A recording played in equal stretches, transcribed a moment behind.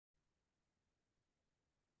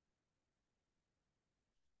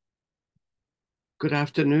good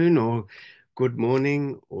afternoon or good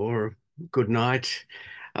morning or good night.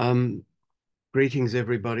 Um, Greetings,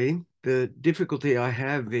 everybody. The difficulty I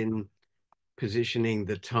have in positioning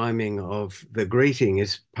the timing of the greeting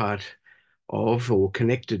is part of or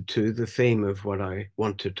connected to the theme of what I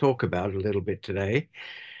want to talk about a little bit today,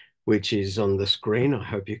 which is on the screen. I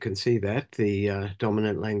hope you can see that, the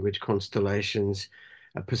dominant language constellations,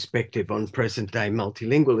 a perspective on present-day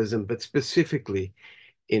multilingualism, but specifically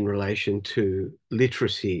in relation to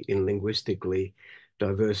literacy in linguistically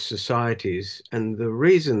diverse societies. And the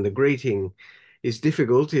reason the greeting is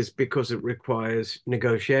difficult is because it requires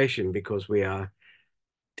negotiation, because we are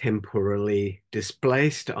temporally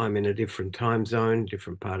displaced. I'm in a different time zone,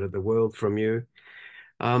 different part of the world from you.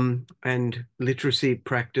 And literacy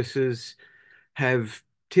practices have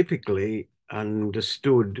typically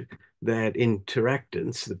understood that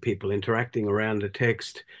interactants, the people interacting around the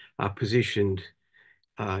text, are positioned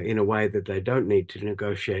in a way that they don't need to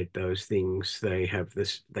negotiate those things. They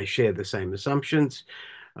share the same assumptions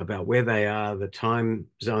about where they are, the time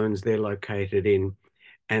zones they're located in,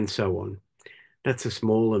 and so on. That's a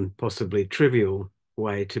small and possibly trivial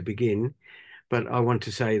way to begin, but I want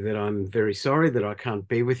to say that I'm very sorry that I can't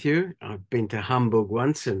be with you. I've been to Hamburg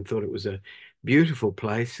once and thought it was a beautiful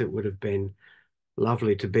place. It would have been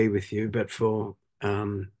lovely to be with you, but for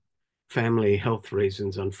family health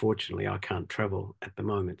reasons, unfortunately, I can't travel at the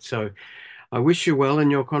moment. So I wish you well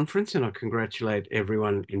in your conference and I congratulate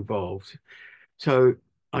everyone involved. So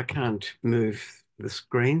I can't move the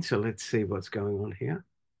screen, so let's see what's going on here.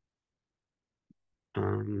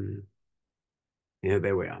 Yeah,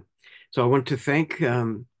 there we are. So I want to thank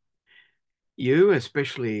you,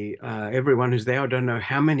 especially everyone who's there. I don't know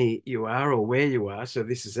how many you are or where you are. So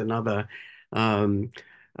this is another um,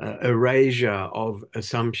 erasure of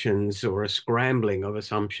assumptions or a scrambling of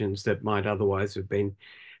assumptions that might otherwise have been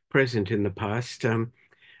present in the past.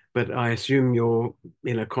 But I assume you're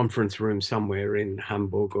in a conference room somewhere in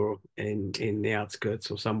Hamburg or in the outskirts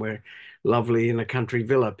or somewhere lovely in a country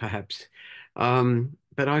villa, perhaps.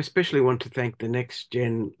 But I especially want to thank the Next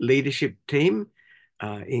Gen leadership team,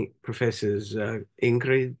 Professors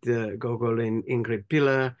Ingrid Gogolin, Ingrid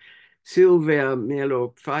Piller, Sylvia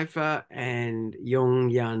Melo Pfeiffer, and Yong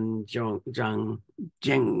Yan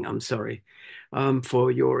Zhang, I'm sorry,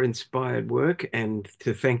 for your inspired work, and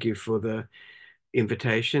to thank you for the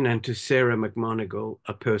invitation, and to Sarah McMonigal,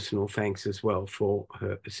 a personal thanks as well for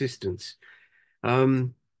her assistance. I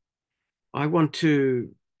want to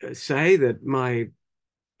say that my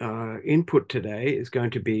input today is going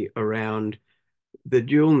to be around the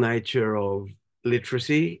dual nature of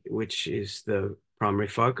literacy, which is the primary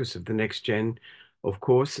focus of the Next Gen, of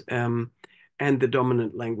course, and the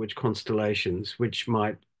dominant language constellations, which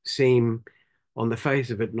might seem on the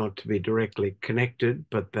face of it not to be directly connected,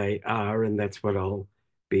 but they are, and that's what I'll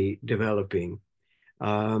be developing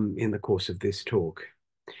in the course of this talk.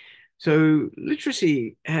 So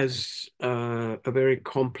literacy has a very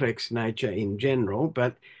complex nature in general,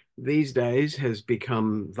 but these days has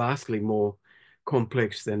become vastly more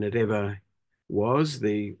complex than it ever was.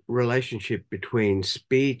 The relationship between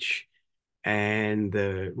speech and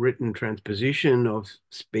the written transposition of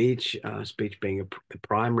speech, speech being a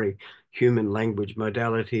primary human language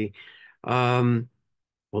modality, although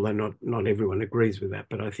not everyone agrees with that,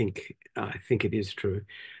 but I think it is true,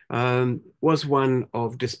 was one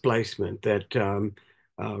of displacement, that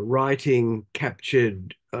writing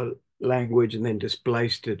captured language and then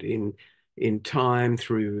displaced it in time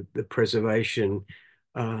through the preservation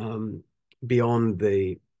beyond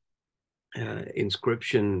the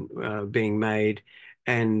inscription being made,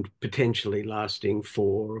 and potentially lasting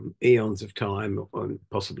for eons of time, or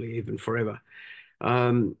possibly even forever.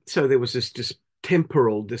 So there was this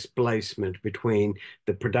temporal displacement between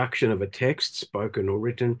the production of a text, spoken or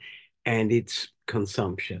written, and its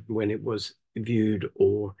consumption when it was viewed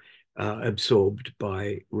or absorbed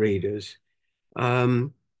by readers.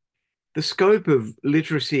 The scope of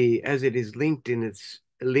literacy, as it is linked in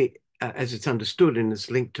as it's understood in its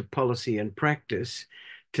link to policy and practice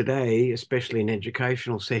today, especially in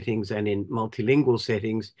educational settings and in multilingual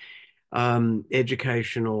settings,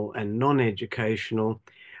 educational and non-educational,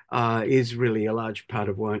 is really a large part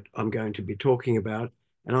of what I'm going to be talking about.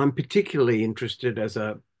 And I'm particularly interested as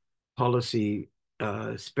a policy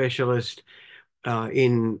specialist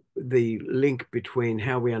in the link between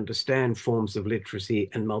how we understand forms of literacy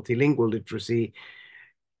and multilingual literacy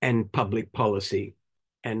and public policy.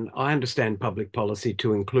 And I understand public policy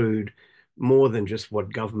to include more than just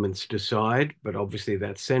what governments decide, but obviously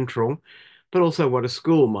that's central, but also what a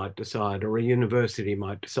school might decide or a university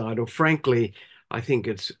might decide, or frankly, I think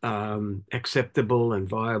it's acceptable and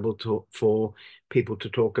viable for people to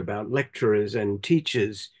talk about lecturers and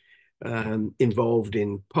teachers involved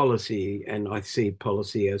in policy. And I see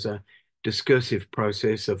policy as a discursive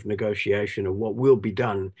process of negotiation of what will be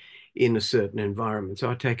done in a certain environment.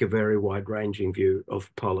 So I take a very wide-ranging view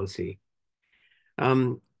of policy.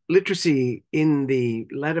 Um, Literacy in the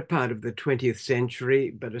latter part of the 20th century,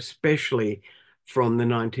 but especially from the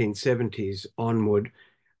 1970s onward,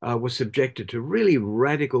 was subjected to really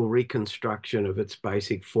radical reconstruction of its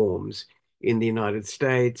basic forms. In the United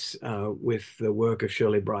States, with the work of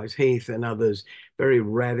Shirley Bryce Heath and others, very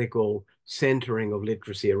radical centering of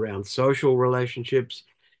literacy around social relationships.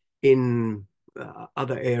 In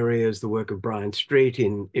other areas, the work of Brian Street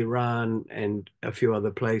in Iran and a few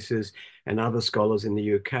other places, and other scholars in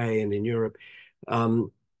the UK and in Europe,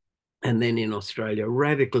 um, and then in Australia,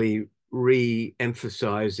 radically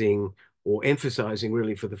re-emphasizing or emphasizing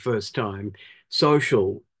really for the first time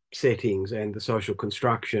social settings and the social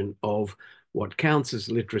construction of what counts as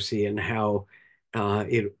literacy and how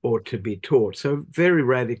it ought to be taught. So very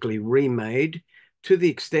radically remade, to the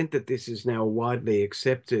extent that this is now a widely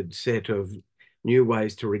accepted set of new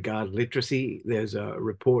ways to regard literacy. There's a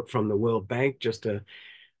report from the World Bank just a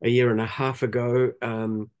year and a half ago,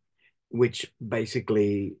 which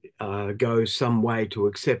basically goes some way to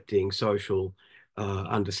accepting social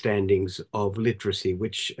understandings of literacy,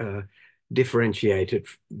 which differentiated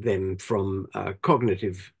them from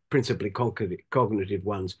principally cognitive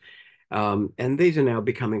ones. And these are now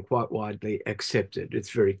becoming quite widely accepted. It's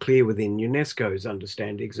very clear within UNESCO's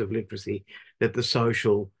understandings of literacy that the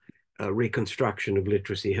social reconstruction of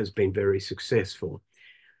literacy has been very successful.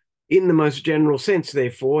 In the most general sense,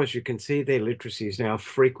 therefore, as you can see, their literacy is now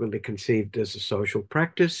frequently conceived as a social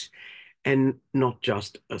practice and not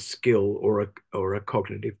just a skill or a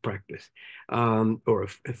cognitive practice, or a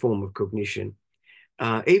form of cognition.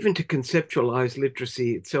 Even to conceptualize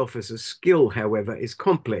literacy itself as a skill, however, is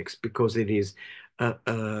complex because it is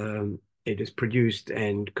produced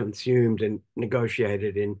and consumed and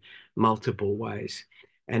negotiated in multiple ways.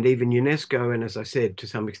 And even UNESCO, and as I said, to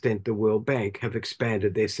some extent, the World Bank have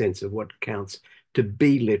expanded their sense of what counts to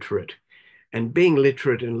be literate. And being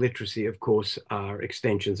literate and literacy, of course, are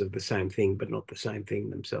extensions of the same thing, but not the same thing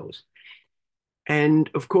themselves. And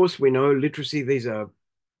of course, we know literacy, these are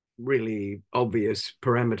really obvious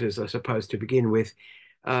parameters, I suppose, to begin with.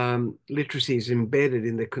 Literacy is embedded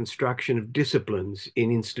in the construction of disciplines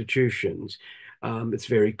in institutions. It's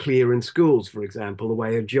very clear in schools, for example, the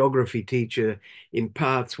way a geography teacher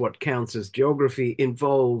imparts what counts as geography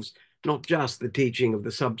involves not just the teaching of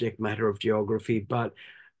the subject matter of geography, but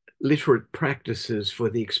literate practices for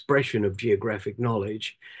the expression of geographic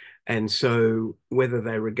knowledge. And so whether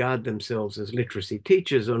they regard themselves as literacy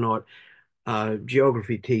teachers or not,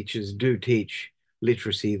 geography teachers do teach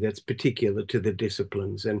literacy that's particular to the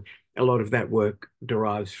disciplines. And a lot of that work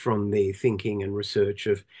derives from the thinking and research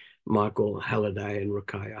of Michael Halliday and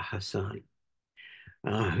Ruqaiya Hassan,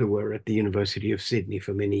 who were at the University of Sydney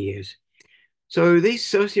for many years. So these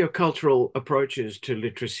sociocultural approaches to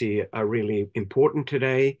literacy are really important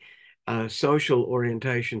today. Social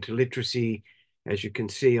orientation to literacy, as you can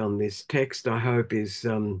see on this text, I hope is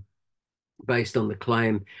based on the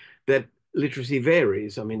claim that literacy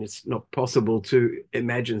varies. I mean, it's not possible to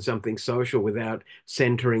imagine something social without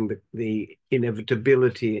centering the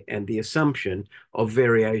inevitability and the assumption of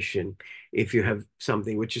variation. If you have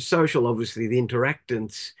something which is social, obviously the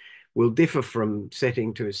interactants will differ from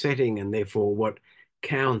setting to setting, and therefore what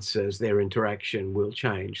counts as their interaction will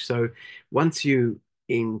change. So once you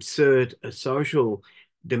insert a social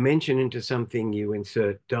dimension into something, you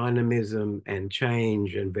insert dynamism and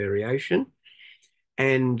change and variation.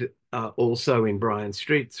 And also in Brian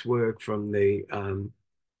Street's work from the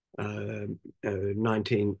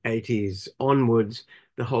 1980s onwards,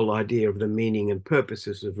 the whole idea of the meaning and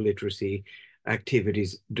purposes of literacy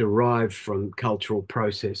activities derive from cultural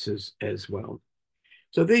processes as well.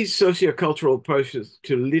 So these sociocultural approaches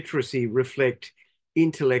to literacy reflect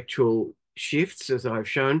intellectual shifts, as I've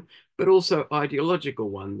shown, but also ideological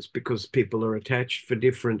ones, because people are attached for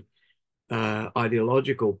different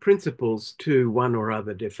ideological principles to one or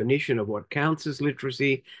other definition of what counts as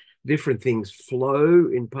literacy. Different things flow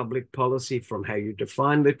in public policy from how you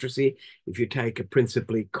define literacy. If you take a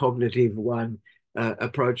principally cognitive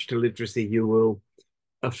approach to literacy, you will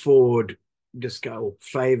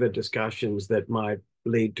favor discussions that might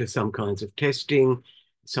lead to some kinds of testing,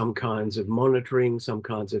 some kinds of monitoring, some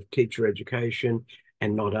kinds of teacher education,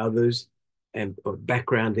 and not others, and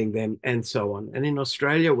backgrounding them, and so on. And in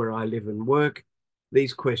Australia, where I live and work,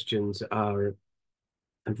 these questions are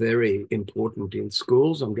very important in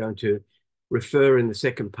schools. I'm going to refer in the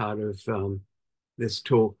second part of this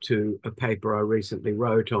talk to a paper I recently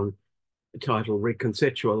wrote on titled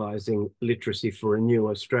Reconceptualizing Literacy for a New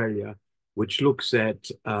Australia, which looks at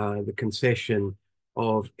the concession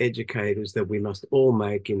of educators that we must all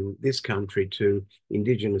make in this country to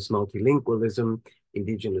Indigenous multilingualism,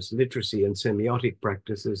 Indigenous literacy and semiotic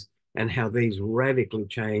practices, and how these radically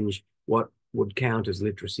change what would count as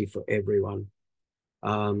literacy for everyone.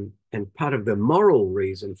 And part of the moral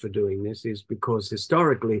reason for doing this is because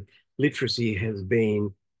historically, literacy has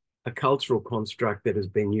been a cultural construct that has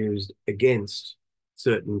been used against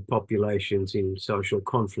certain populations in social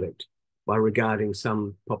conflict. By regarding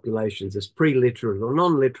some populations as pre-literate or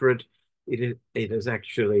non-literate, it has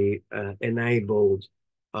actually enabled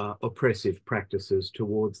oppressive practices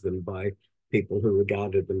towards them by people who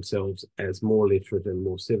regarded themselves as more literate and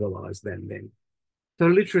more civilized than them. So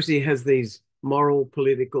literacy has these moral,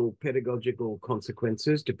 political, pedagogical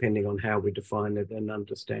consequences, depending on how we define it and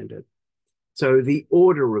understand it. So the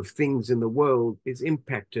order of things in the world is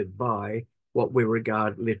impacted by what we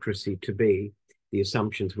regard literacy to be, the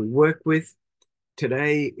assumptions we work with.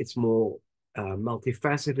 Today, it's more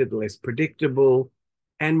multifaceted, less predictable,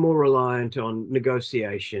 and more reliant on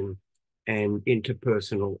negotiation and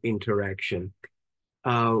interpersonal interaction.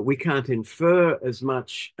 We can't infer as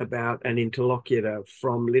much about an interlocutor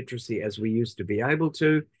from literacy as we used to be able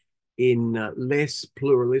to. In less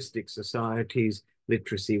pluralistic societies,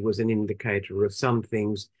 literacy was an indicator of some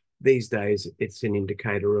things. These days, it's an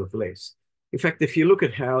indicator of less. In fact, if you look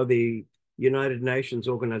at how the United Nations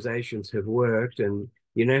organizations have worked, and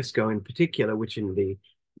UNESCO in particular, which in the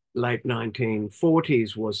late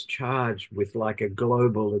 1940s was charged with like a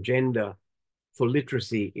global agenda for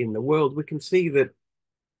literacy in the world, we can see that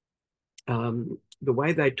the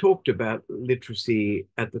way they talked about literacy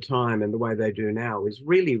at the time and the way they do now is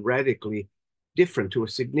really radically different. To a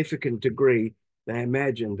significant degree, they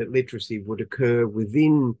imagined that literacy would occur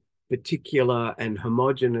within particular and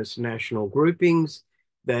homogenous national groupings,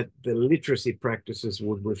 that the literacy practices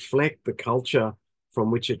would reflect the culture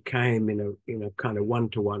from which it came in a kind of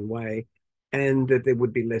one-to-one way, and that there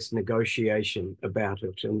would be less negotiation about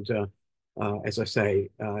it. And as I say,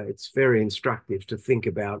 it's very instructive to think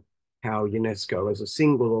about how UNESCO, as a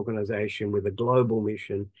single organization with a global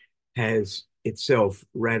mission, has itself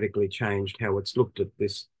radically changed how it's looked at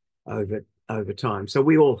this over time. So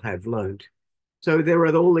we all have learned. So there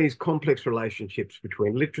are all these complex relationships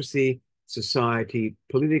between literacy, society,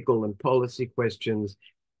 political and policy questions,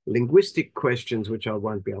 linguistic questions, which I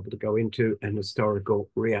won't be able to go into, and historical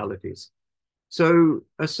realities. So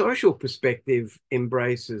a social perspective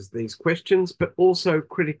embraces these questions, but also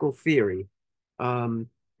critical theory.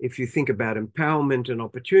 If you think about empowerment and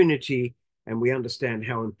opportunity, and we understand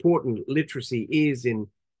how important literacy is in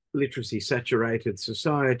literacy-saturated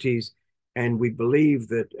societies, and we believe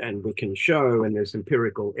that, and we can show, and there's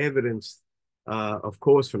empirical evidence, of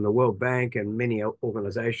course, from the World Bank and many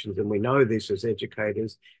organizations, and we know this as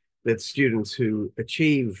educators, that students who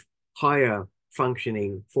achieve higher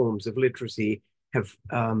functioning forms of literacy have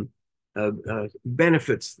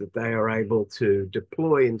benefits that they are able to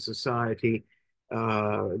deploy in society,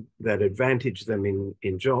 that advantage them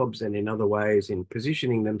in jobs and in other ways in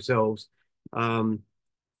positioning themselves,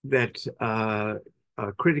 that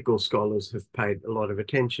critical scholars have paid a lot of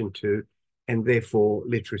attention to, and therefore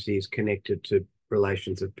literacy is connected to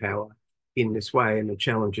relations of power in this way, and it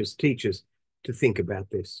challenges teachers to think about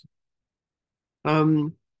this.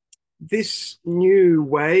 This new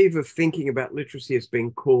wave of thinking about literacy has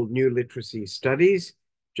been called New Literacy Studies.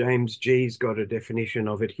 James G's got a definition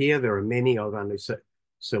of it here. There are many, I've only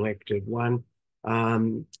selected one.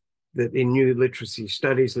 That in New Literacy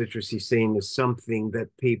Studies, literacy is seen as something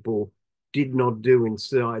that people did not do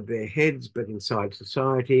inside their heads, but inside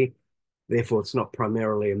society. Therefore, it's not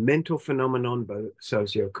primarily a mental phenomenon, but a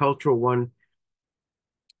socio-cultural one.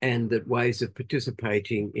 And that ways of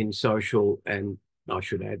participating in social, and I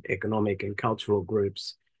should add economic and cultural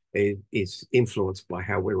groups, is influenced by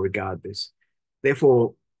how we regard this.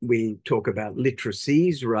 Therefore, we talk about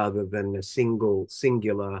literacies rather than a singular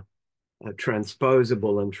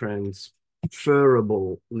transposable and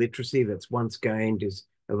transferable literacy that's once gained is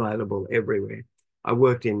available everywhere. I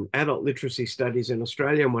worked in adult literacy studies in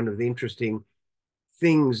Australia, and one of the interesting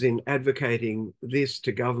things in advocating this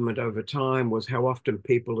to government over time was how often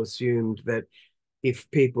people assumed that if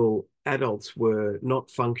adults were not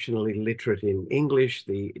functionally literate in English,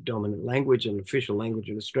 the dominant language and official language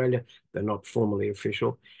in Australia, they're not formally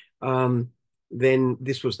official, then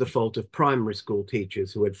this was the fault of primary school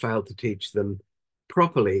teachers who had failed to teach them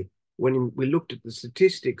properly. When we looked at the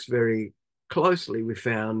statistics very closely, we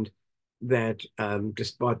found that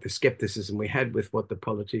despite the skepticism we had with what the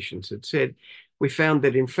politicians had said, we found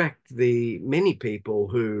that in fact the many people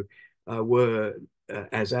who were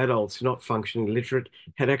as adults not functioning literate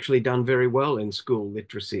had actually done very well in school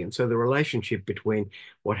literacy. And so the relationship between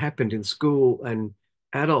what happened in school and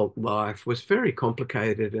adult life was very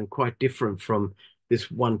complicated and quite different from this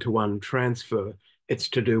one-to-one transfer. It's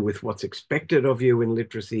to do with what's expected of you in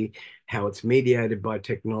literacy, how it's mediated by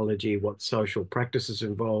technology, what social practices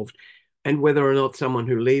involved, and whether or not someone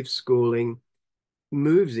who leaves schooling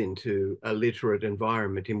moves into a literate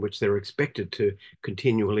environment in which they're expected to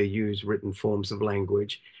continually use written forms of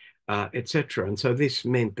language, etc. And so this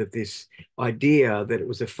meant that this idea that it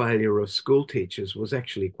was a failure of school teachers was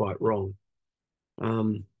actually quite wrong.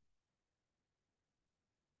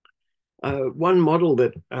 One model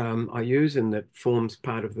that I use and that forms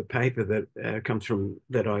part of the paper that comes from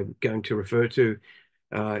that I'm going to refer to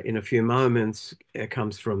in a few moments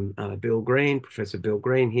comes from Bill Green, Professor Bill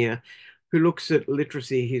Green here, who looks at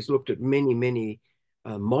literacy. He's looked at many, many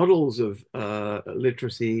models of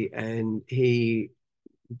literacy, and he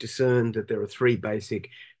discerned that there are three basic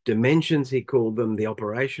dimensions. He called them the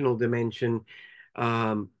operational dimension,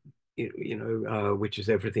 um, which is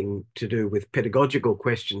everything to do with pedagogical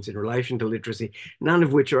questions in relation to literacy, none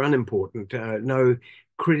of which are unimportant. No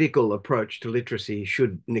critical approach to literacy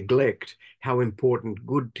should neglect how important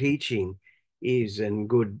good teaching is and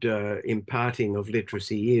good imparting of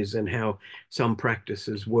literacy is, and how some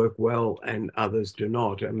practices work well and others do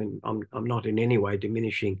not. I mean, I'm not in any way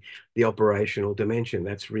diminishing the operational dimension.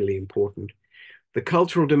 That's really important. The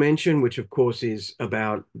cultural dimension, which of course is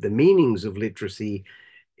about the meanings of literacy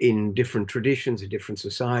in different traditions, in different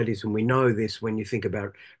societies. And we know this when you think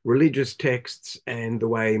about religious texts and the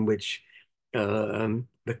way in which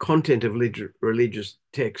the content of religious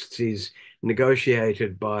texts is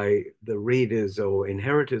negotiated by the readers or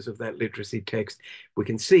inheritors of that literacy text. We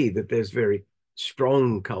can see that there's very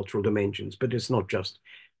strong cultural dimensions, but it's not just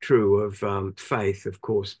true of faith, of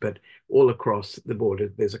course, but all across the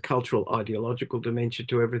board. There's a cultural, ideological dimension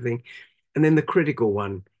to everything. And then the critical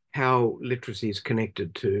one, how literacy is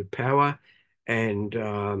connected to power and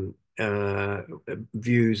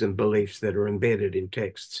views and beliefs that are embedded in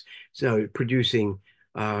texts. So producing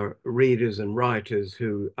readers and writers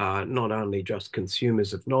who are not only just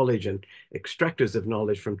consumers of knowledge and extractors of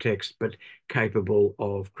knowledge from text, but capable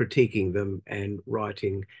of critiquing them and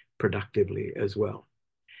writing productively as well.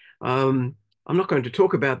 I'm not going to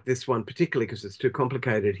talk about this one particularly because it's too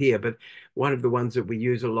complicated here, but one of the ones that we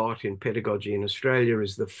use a lot in pedagogy in Australia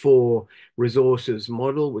is the four resources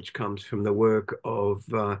model, which comes from the work of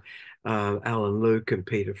Alan Luke and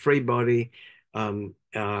Peter Freebody,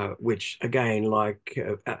 which again, like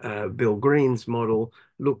Bill Green's model,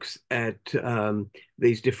 looks at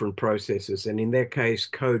these different processes. And in their case,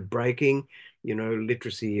 code breaking,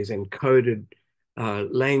 literacy is encoded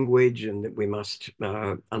language, and that we must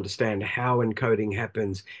understand how encoding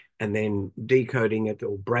happens and then decoding it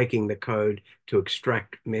or breaking the code to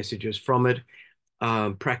extract messages from it.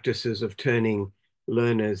 Practices of turning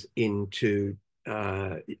learners into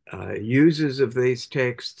users of these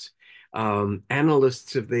texts,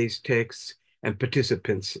 analysts of these texts, and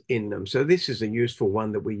participants in them. So this is a useful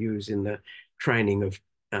one that we use in the training of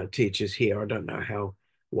teachers here. I don't know how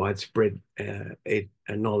widespread a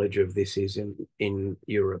knowledge of this is in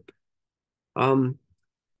Europe. And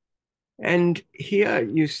here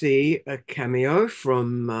you see a cameo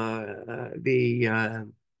from the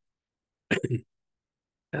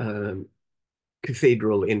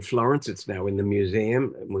cathedral in Florence. It's now in the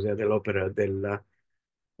museum, Museo dell'Opera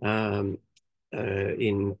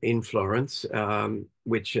in Florence,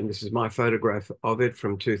 which, and this is my photograph of it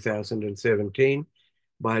from 2017,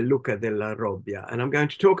 by Luca della Robbia. And I'm going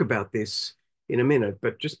to talk about this in a minute,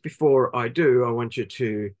 but just before I do, I want you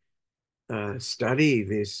to study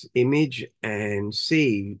this image and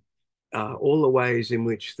see all the ways in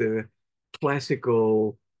which the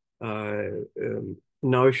classical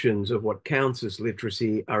notions of what counts as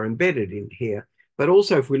literacy are embedded in here. But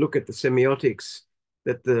also, if we look at the semiotics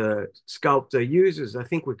that the sculptor uses, I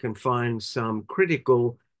think we can find some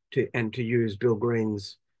critical and to use Bill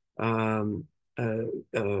Green's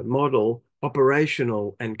model,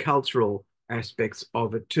 operational and cultural aspects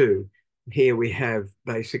of it too. Here we have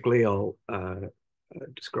basically, I'll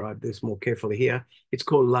describe this more carefully here. It's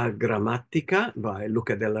called La Grammatica by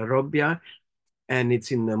Luca della Robbia, and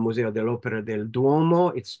it's in the Museo dell'Opera del Duomo.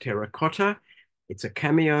 It's terracotta. It's a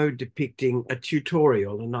cameo depicting a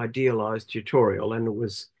tutorial, an idealized tutorial, and it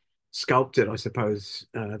was sculpted, I suppose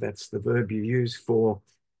that's the verb you use for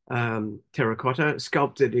terracotta,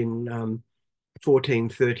 sculpted in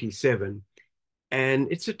 1437.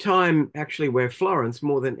 And it's a time actually where Florence,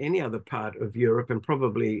 more than any other part of Europe and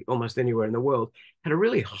probably almost anywhere in the world, had a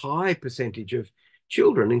really high percentage of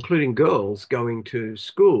children, including girls, going to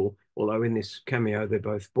school. Although in this cameo, they're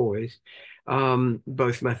both boys,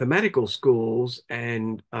 both mathematical schools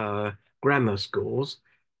and grammar schools.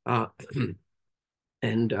 Uh,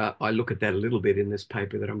 And I look at that a little bit in this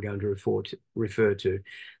paper that I'm going to refer to.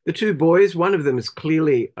 The two boys, one of them is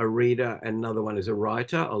clearly a reader and another one is a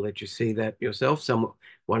writer. I'll let you see that yourself.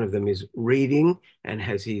 One of them is reading and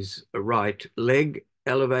has his right leg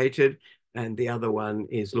elevated, and the other one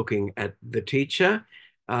is looking at the teacher.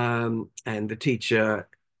 And the teacher,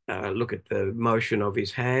 look at the motion of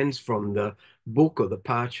his hands from the book or the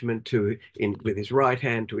parchment with his right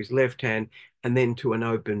hand to his left hand, and then to an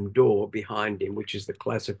open door behind him, which is the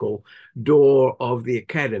classical door of the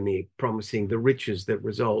academy, promising the riches that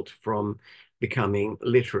result from becoming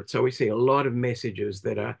literate. So we see a lot of messages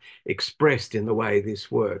that are expressed in the way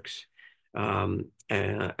this works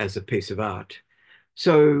as a piece of art.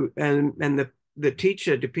 So, and the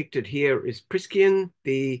teacher depicted here is Priscian,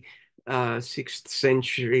 the 6th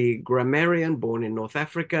century grammarian born in North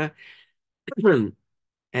Africa.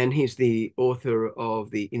 And he's the author of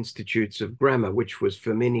the Institutes of Grammar, which was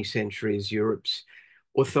for many centuries Europe's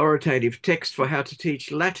authoritative text for how to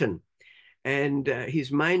teach Latin. And his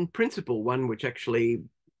main principle, one which actually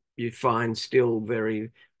you find still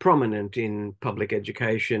very prominent in public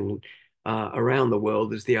education around the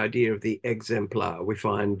world, is the idea of the exemplar. We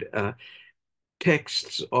find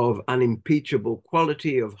texts of unimpeachable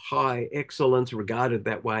quality, of high excellence, regarded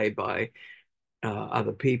that way by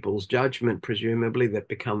other people's judgment, presumably, that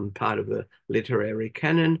become part of the literary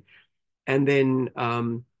canon. And then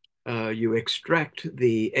you extract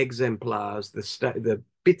the exemplars, the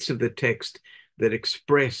bits of the text that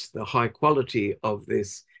express the high quality of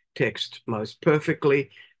this text most perfectly,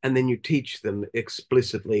 and then you teach them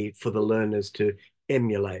explicitly for the learners to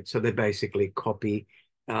emulate. So they basically copy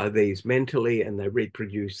these mentally and they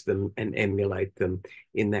reproduce them and emulate them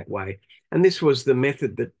in that way. And this was the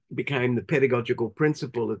method that became the pedagogical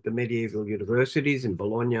principle at the medieval universities in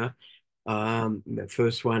Bologna, the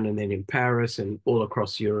first one, and then in Paris and all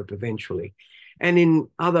across Europe eventually. And in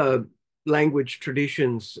other language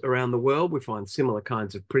traditions around the world, we find similar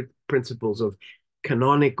kinds of principles of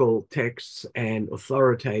canonical texts and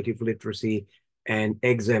authoritative literacy and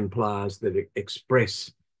exemplars that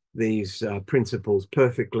express these principles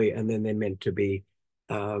perfectly, and then they're meant to be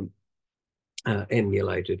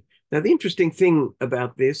emulated. Now, the interesting thing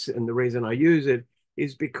about this, and the reason I use it,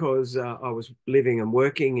 is because I was living and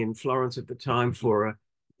working in Florence at the time for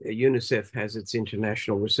UNICEF has its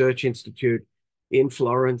International Research Institute in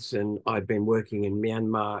Florence, and I'd been working in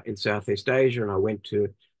Myanmar in Southeast Asia, and I went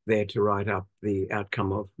there to write up the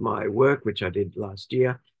outcome of my work, which I did last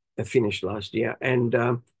year, finished last year. And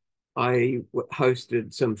I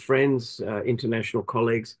hosted some friends, international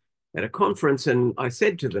colleagues, at a conference, and I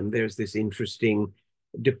said to them, there's this interesting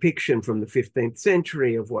depiction from the 15th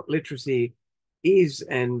century of what literacy is,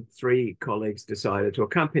 and 3 colleagues decided to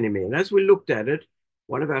accompany me. And as we looked at it,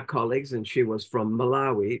 one of our colleagues, and she was from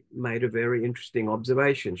Malawi, made a very interesting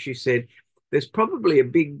observation. She said, there's probably a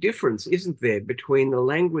big difference, isn't there, between the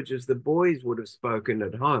languages the boys would have spoken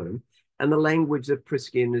at home and the language that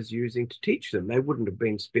Priscian is using to teach them. They wouldn't have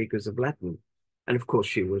been speakers of Latin. And of course,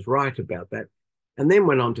 she was right about that. And then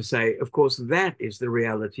went on to say, of course, that is the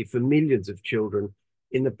reality for millions of children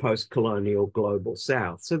in the post-colonial global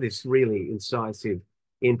South. So this really incisive,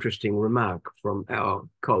 interesting remark from our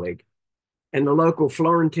colleague. And the local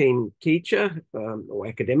Florentine teacher or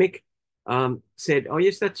academic said, oh,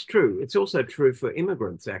 yes, that's true. It's also true for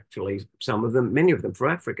immigrants, actually, some of them, many of them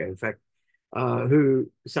from Africa, in fact,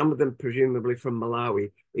 some of them presumably from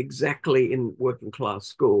Malawi, exactly in working class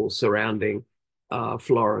schools surrounding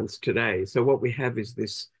Florence today. So what we have is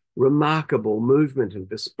this remarkable movement and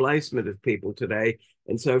displacement of people today.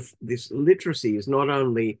 And so this literacy is not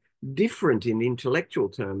only different in intellectual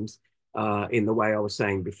terms, in the way I was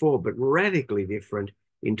saying before, but radically different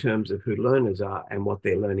in terms of who learners are and what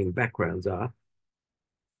their learning backgrounds are.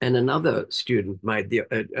 And another student made the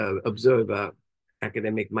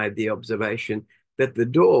academic made the observation that the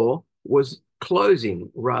door was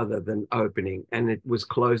closing rather than opening, and it was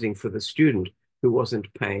closing for the student who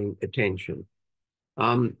wasn't paying attention.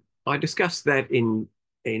 I discussed that in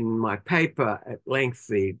my paper at length,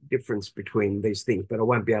 the difference between these things, but I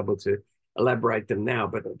won't be able to elaborate them now.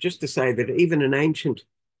 But just to say that even an ancient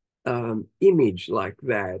image like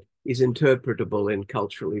that is interpretable in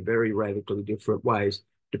culturally very radically different ways,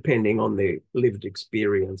 depending on the lived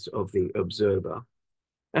experience of the observer.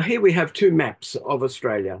 Now, here we have 2 maps of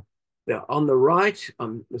Australia. on the right,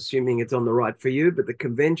 I'm assuming it's on the right for you, but the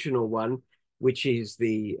conventional one, which is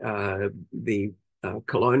the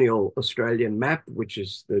colonial Australian map, which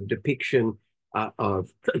is the depiction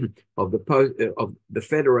of of the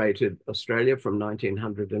federated Australia from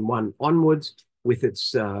 1901 onwards, with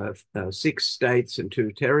its 6 states and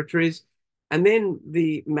 2 territories, and then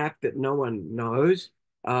the map that no one knows,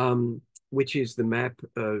 which is the map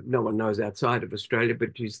no one knows outside of Australia, but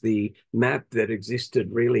is the map that existed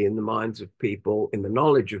really in the minds of people, in the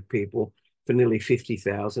knowledge of people for nearly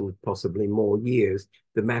 50,000, possibly more years,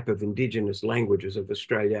 the map of Indigenous languages of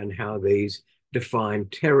Australia and how these define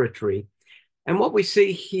territory. And what we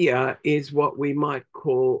see here is what we might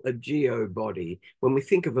call a geobody. When we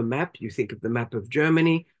think of a map, you think of the map of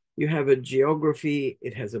Germany, you have a geography,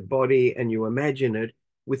 it has a body, and you imagine it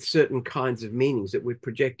with certain kinds of meanings that we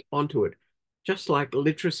project onto it. Just like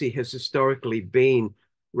literacy has historically been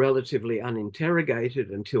relatively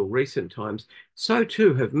uninterrogated until recent times, so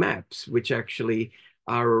too have maps, which actually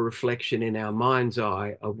are a reflection in our mind's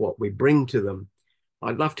eye of what we bring to them.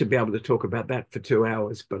 I'd love to be able to talk about that for 2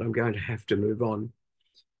 hours, but I'm going to have to move on.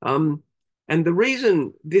 Um, and the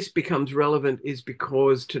reason this becomes relevant is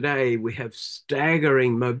because today we have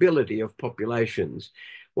staggering mobility of populations.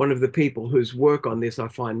 One of the people whose work on this I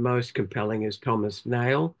find most compelling is Thomas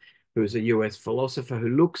Nail, who is a US philosopher who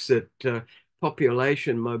looks at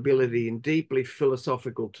population mobility in deeply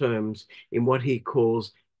philosophical terms in what he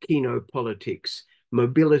calls kenopolitics,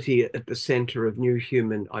 mobility at the center of new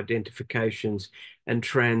human identifications and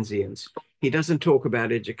transience. He doesn't talk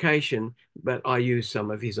about education, but I use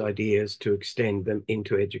some of his ideas to extend them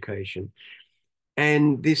into education.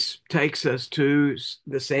 And this takes us to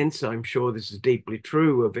the sense, I'm sure this is deeply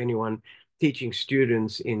true of anyone teaching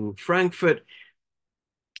students in Frankfurt,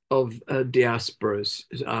 of diasporas,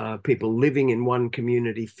 people living in one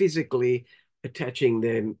community physically, attaching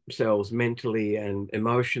themselves mentally and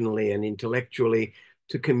emotionally and intellectually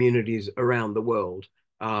to communities around the world.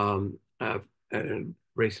 I've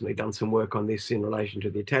recently done some work on this in relation to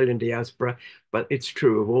the Italian diaspora, but it's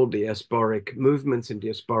true of all diasporic movements and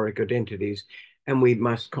diasporic identities. And we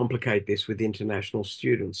must complicate this with international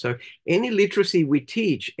students. So any literacy we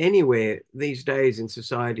teach anywhere these days in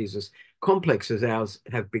societies as complex as ours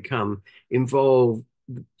have become involve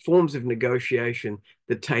forms of negotiation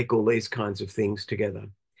that take all these kinds of things together.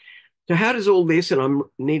 So how does all this, and I'm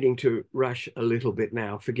needing to rush a little bit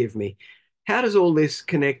now, forgive me, how does all this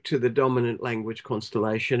connect to the dominant language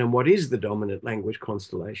constellation, and what is the dominant language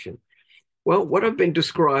constellation? Well, what I've been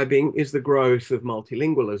describing is the growth of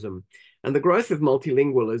multilingualism. And the growth of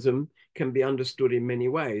multilingualism can be understood in many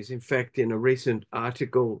ways. In fact, in a recent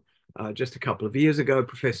article just a couple of years ago,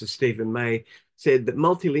 Professor Stephen May said that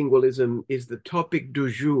multilingualism is the topic du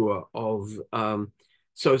jour of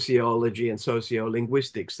sociology and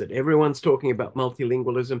sociolinguistics, that everyone's talking about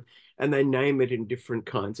multilingualism and they name it in different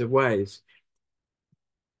kinds of ways.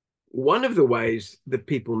 One of the ways that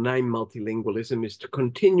people name multilingualism is to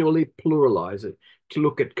continually pluralize it, to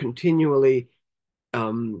look at continually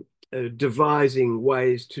devising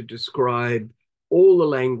ways to describe all the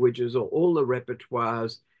languages or all the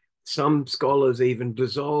repertoires. Some scholars even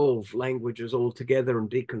dissolve languages altogether and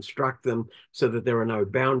deconstruct them so that there are no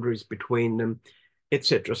boundaries between them,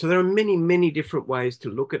 etc. So there are many, many different ways to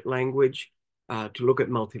look at language, to look at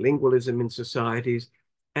multilingualism in societies.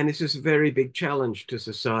 And this is a very big challenge to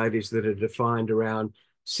societies that are defined around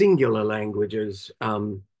singular languages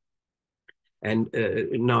and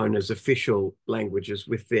known as official languages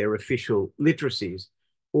with their official literacies.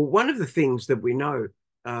 Well, one of the things that we know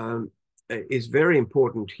is very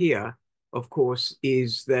important here, of course,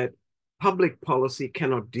 is that public policy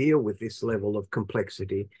cannot deal with this level of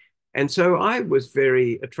complexity. And so I was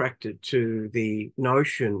very attracted to the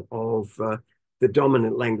notion of the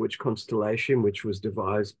dominant language constellation, which was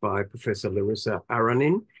devised by Professor Larissa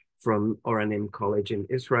Aronin from Oranim College in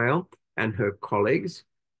Israel and her colleagues.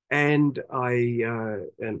 And I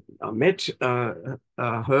met her,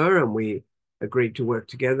 and we agreed to work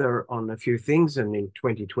together on a few things. And in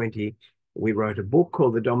 2020, we wrote a book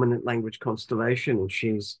called The Dominant Language Constellation.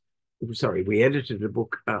 And we edited a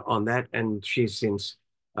book on that, and she's since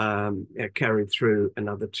carried through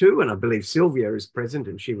another 2. And I believe Sylvia is present,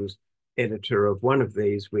 and she was editor of one of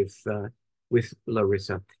these with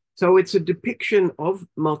Larissa. So it's a depiction of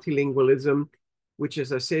multilingualism, which,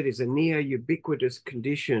 as I said, is a near ubiquitous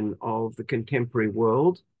condition of the contemporary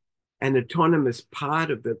world, an autonomous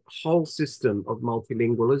part of the whole system of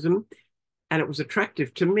multilingualism. And it was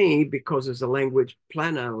attractive to me because as a language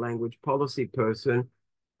planner, language policy person,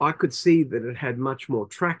 I could see that it had much more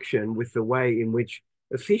traction with the way in which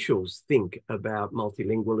officials think about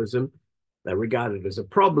multilingualism. They regard it as a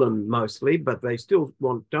problem mostly, but they still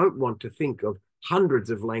don't want to think of hundreds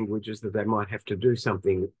of languages that they might have to do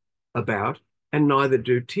something about, and neither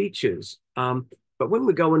do teachers. But when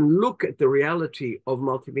we go and look at the reality of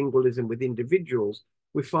multilingualism with individuals,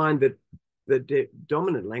 we find that the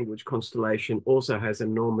dominant language constellation also has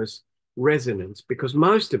enormous resonance, because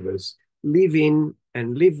most of us live in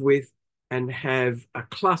and live with and have a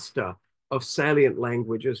cluster of salient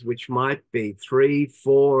languages, which might be 3,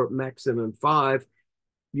 4, maximum 5,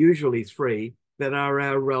 usually 3, that are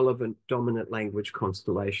our relevant dominant language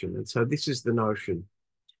constellation. And so this is the notion.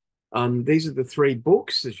 These are the 3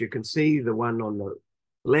 books, as you can see, the one on the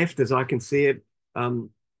left, as I can see it,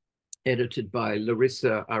 edited by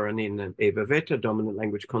Larissa Aranin and Eva Vetter, Dominant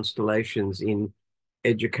Language Constellations in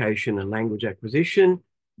Education and Language Acquisition,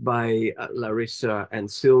 by Larissa and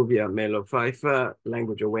Sylvia Melo Pfeiffer,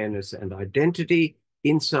 Language Awareness and Identity,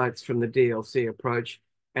 Insights from the DLC Approach,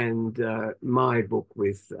 and my book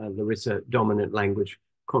with Larissa, Dominant Language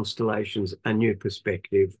Constellations, A New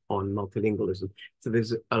Perspective on Multilingualism. So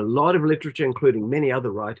there's a lot of literature, including many other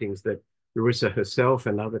writings that Larissa herself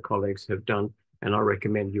and other colleagues have done, and I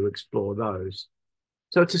recommend you explore those.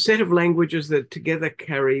 So it's a set of languages that together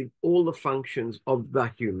carry all the functions of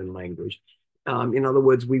the human language. In other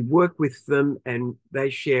words, we work with them and they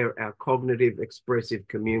share our cognitive, expressive,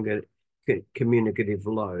 communicative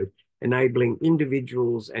load, enabling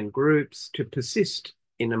individuals and groups to persist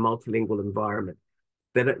in a multilingual environment.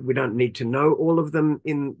 That we don't need to know all of them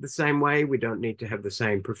in the same way. We don't need to have the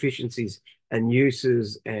same proficiencies and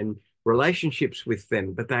uses and relationships with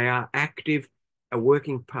them, but they are active, a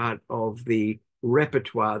working part of the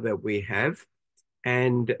repertoire that we have,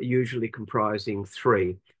 and usually comprising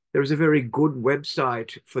 3. There is a very good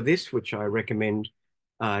website for this, which I recommend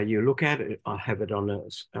you look at. I'll have it on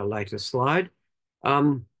a later slide.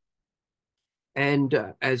 As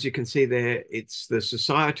you can see there, it's the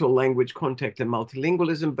societal language contact and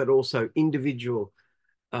multilingualism, but also individual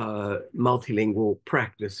multilingual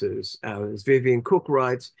practices. As Vivian Cook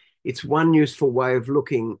writes, it's one useful way of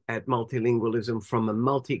looking at multilingualism from a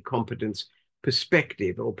multi-competence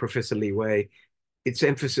perspective, or Professor Li Wei, its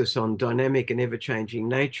emphasis on dynamic and ever-changing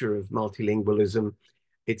nature of multilingualism.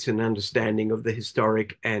 It's an understanding of the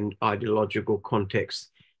historic and ideological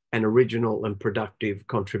context, an original and productive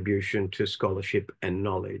contribution to scholarship and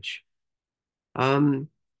knowledge.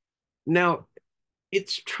 Now,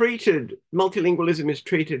 multilingualism is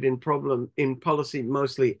treated in policy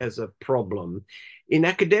mostly as a problem. In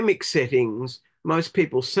academic settings, most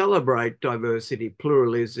people celebrate diversity,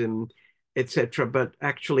 pluralism, etc., but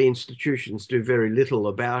actually institutions do very little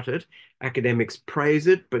about it. Academics praise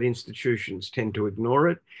it, but institutions tend to ignore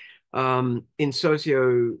it. In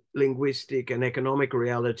socio-linguistic and economic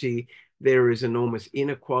reality, there is enormous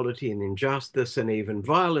inequality and injustice and even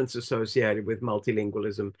violence associated with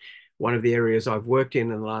multilingualism. One of the areas I've worked in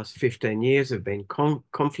the last 15 years have been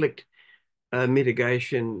conflict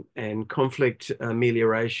mitigation and conflict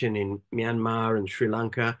amelioration in Myanmar and Sri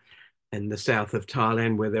Lanka and the south of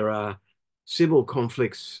Thailand, where there are civil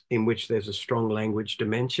conflicts in which there's a strong language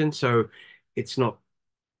dimension. So it's not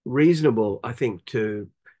reasonable, I think, to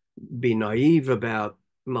be naive about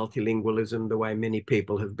multilingualism the way many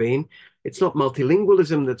people have been. It's not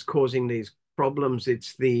multilingualism that's causing these problems.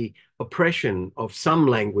 It's the oppression of some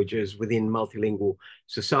languages within multilingual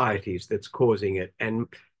societies that's causing it. And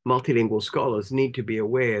multilingual scholars need to be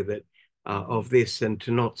aware that of this, and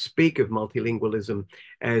to not speak of multilingualism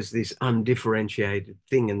as this undifferentiated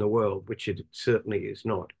thing in the world, which it certainly is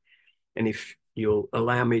not. And if you'll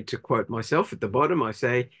allow me to quote myself at the bottom, I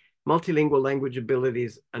say, multilingual language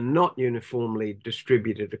abilities are not uniformly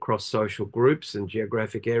distributed across social groups and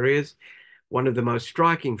geographic areas. One of the most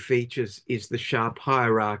striking features is the sharp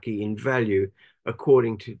hierarchy in value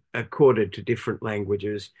accorded to different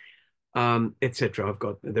languages, etc. I've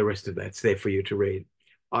got the rest of that's there for you to read.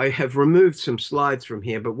 I have removed some slides from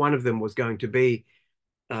here, but one of them was going to be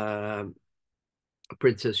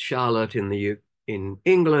Princess Charlotte in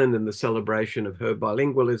England and the celebration of her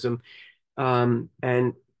bilingualism, and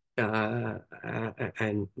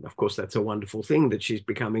of course that's a wonderful thing that she's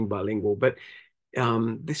becoming bilingual. But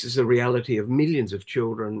this is a reality of millions of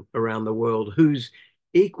children around the world whose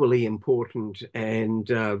equally important and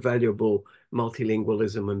valuable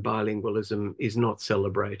multilingualism and bilingualism is not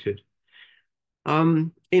celebrated.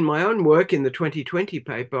 In my own work in the 2020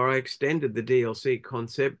 paper, I extended the DLC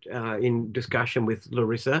concept in discussion with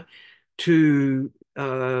Larissa to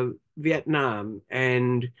Vietnam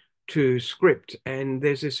and to script. And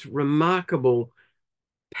there's this remarkable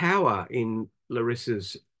power in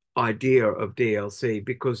Larissa's idea of DLC,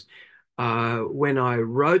 because when I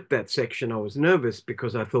wrote that section, I was nervous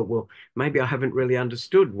because I thought, well, maybe I haven't really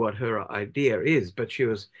understood what her idea is. But she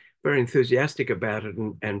was very enthusiastic about it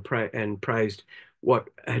and praised what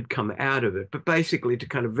had come out of it. But basically, to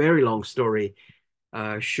kind of very long story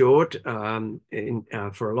short, for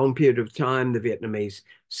a long period of time, the Vietnamese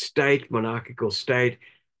state, monarchical state,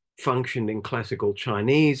 functioned in classical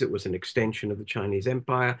Chinese. It was an extension of the Chinese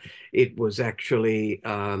Empire. It was actually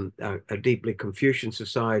a deeply Confucian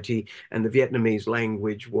society, and the Vietnamese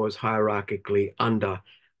language was hierarchically under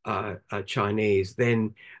Chinese.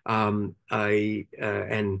 Then and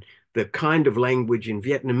the kind of language in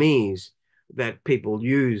Vietnamese that people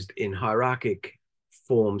used in hierarchic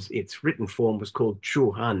forms, its written form was called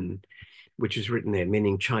Chu Han, which is written there,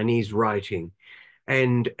 meaning Chinese writing.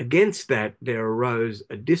 And against that, there arose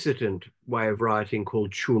a dissident way of writing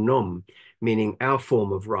called Chu Nom, meaning our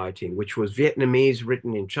form of writing, which was Vietnamese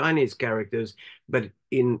written in Chinese characters, but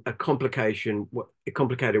in a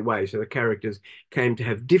complicated way. So the characters came to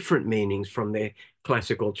have different meanings from their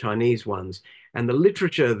classical Chinese ones. And the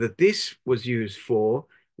literature that this was used for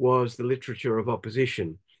was the literature of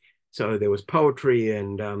opposition. So there was poetry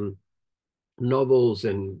and novels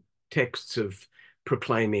and texts of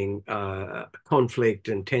proclaiming conflict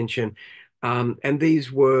and tension. And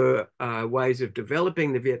these were ways of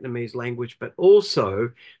developing the Vietnamese language, but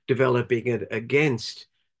also developing it against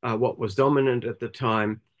what was dominant at the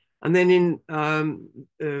time. And then in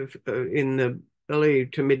the early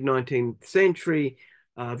to mid 19th century,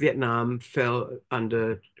 Vietnam fell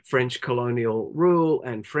under French colonial rule,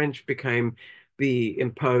 and French became the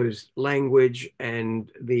imposed language,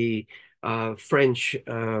 and the French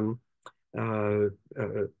uh, uh,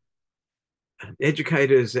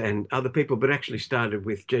 educators and other people, but actually started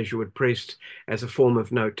with Jesuit priests as a form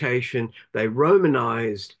of notation. They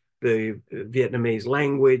Romanized the Vietnamese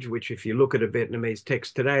language, which if you look at a Vietnamese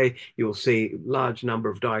text today, you'll see large number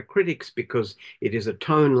of diacritics because it is a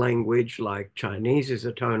tone language like Chinese is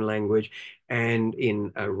a tone language. And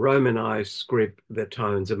in a Romanized script, the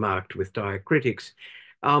tones are marked with diacritics.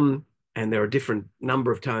 And there are a different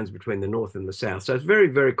number of tones between the North and the South. So it's a very,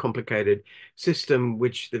 very complicated system,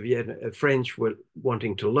 which the French were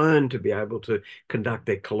wanting to learn to be able to conduct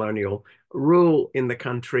their colonial rule in the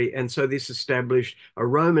country. And so this established a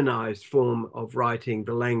Romanized form of writing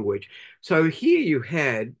the language. So here you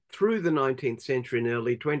had, through the 19th century and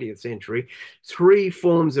early 20th century, three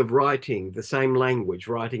forms of writing the same language,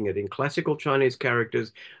 writing it in classical Chinese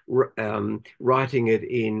characters, writing it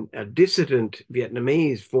in a dissident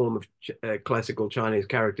Vietnamese form of classical Chinese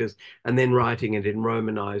characters, and then writing it in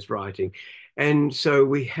Romanized writing. And so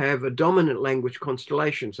we have a dominant language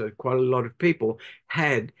constellation. So quite a lot of people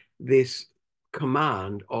had this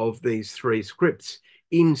command of these three scripts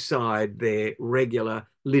inside their regular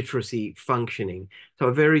literacy functioning. So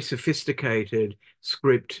a very sophisticated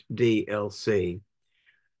script DLC.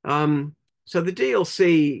 So the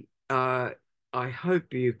DLC, I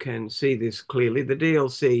hope you can see this clearly. The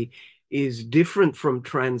DLC is different from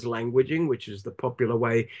translanguaging, which is the popular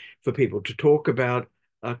way for people to talk about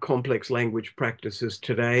complex language practices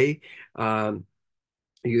today.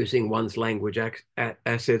 Using one's language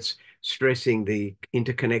assets, stressing the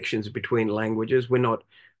interconnections between languages. We're not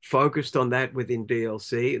focused on that within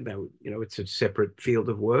DLC, though, it's a separate field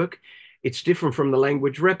of work. It's different from the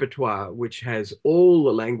language repertoire, which has all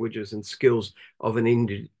the languages and skills of an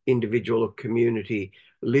individual or community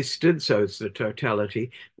listed. So it's the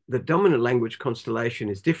totality. The dominant language constellation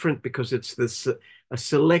is different because it's a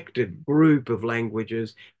selected group of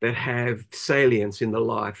languages that have salience in the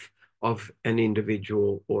life of an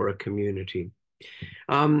individual or a community.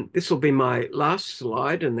 This will be my last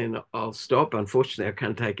slide and then I'll stop. Unfortunately, I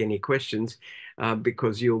can't take any questions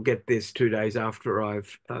because you'll get this 2 days after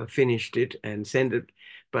I've finished it and send it,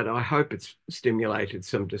 but I hope it's stimulated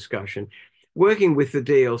some discussion. Working with the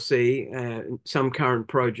DLC, some current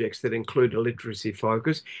projects that include a literacy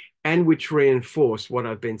focus and which reinforce what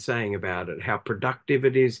I've been saying about it, how productive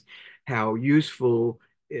it is, how useful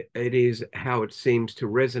it is, how it seems to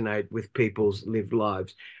resonate with people's lived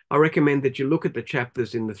lives. I recommend that you look at the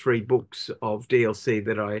chapters in the 3 books of DLC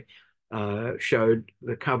that I showed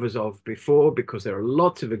the covers of before, because there are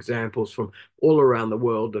lots of examples from all around the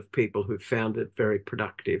world of people who found it very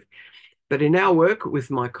productive. But in our work with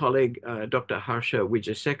my colleague, Dr. Harsha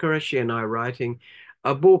Wijasekara, she and I are writing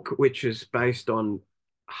a book which is based on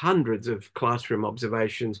hundreds of classroom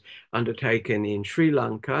observations undertaken in Sri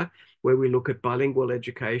Lanka, where we look at bilingual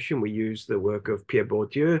education. We use the work of Pierre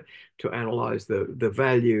Bourdieu to analyze the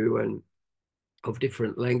value and of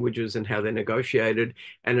different languages and how they're negotiated.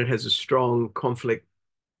 And it has a strong conflict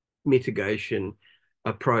mitigation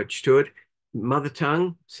approach to it. mother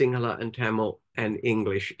tongue, Sinhala and Tamil, and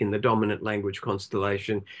English in the dominant language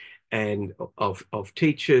constellation, and of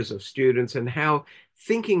teachers, of students, and how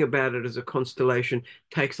thinking about it as a constellation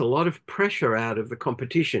takes a lot of pressure out of the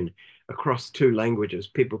competition across two languages.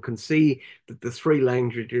 People can see that the three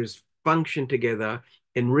languages function together,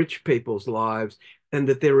 enrich people's lives, and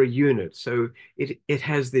that they're a unit. So it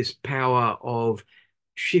has this power of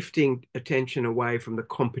shifting attention away from the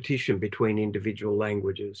competition between individual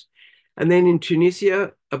languages. And then in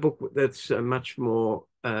Tunisia, a book that's much more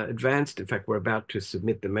advanced. In fact, we're about to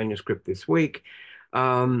submit the manuscript this week.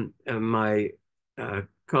 My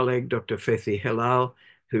colleague, Dr. Fethi Helal,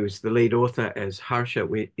 who's the lead author, as Harsha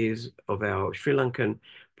is, of our Sri Lankan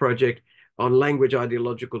project, on language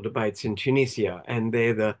ideological debates in Tunisia. And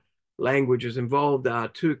there the languages involved are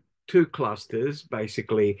two clusters,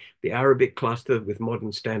 basically the Arabic cluster with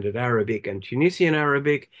modern standard Arabic and Tunisian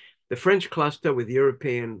Arabic, the French cluster with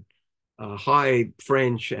European High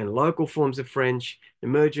French and local forms of French,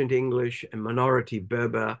 emergent English, and minority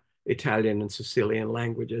Berber, Italian, and Sicilian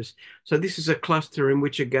languages. So this is a cluster in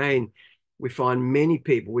which, again, we find many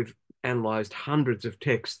people. We've analysed hundreds of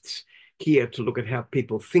texts here to look at how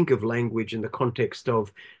people think of language in the context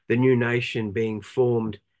of the new nation being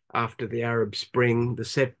formed after the Arab Spring, the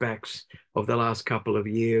setbacks of the last couple of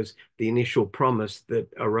years, the initial promise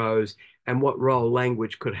that arose, and what role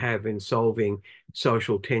language could have in solving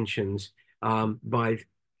social tensions by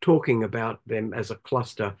talking about them as a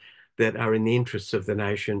cluster that are in the interests of the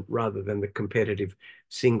nation rather than the competitive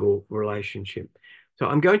single relationship. So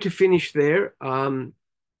I'm going to finish there. I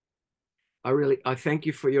thank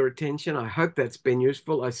you for your attention. I hope that's been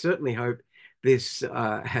useful. I certainly hope this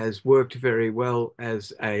has worked very well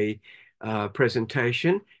as a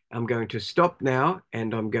presentation. I'm going to stop now,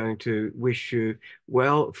 and I'm going to wish you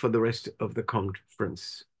well for the rest of the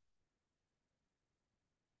conference.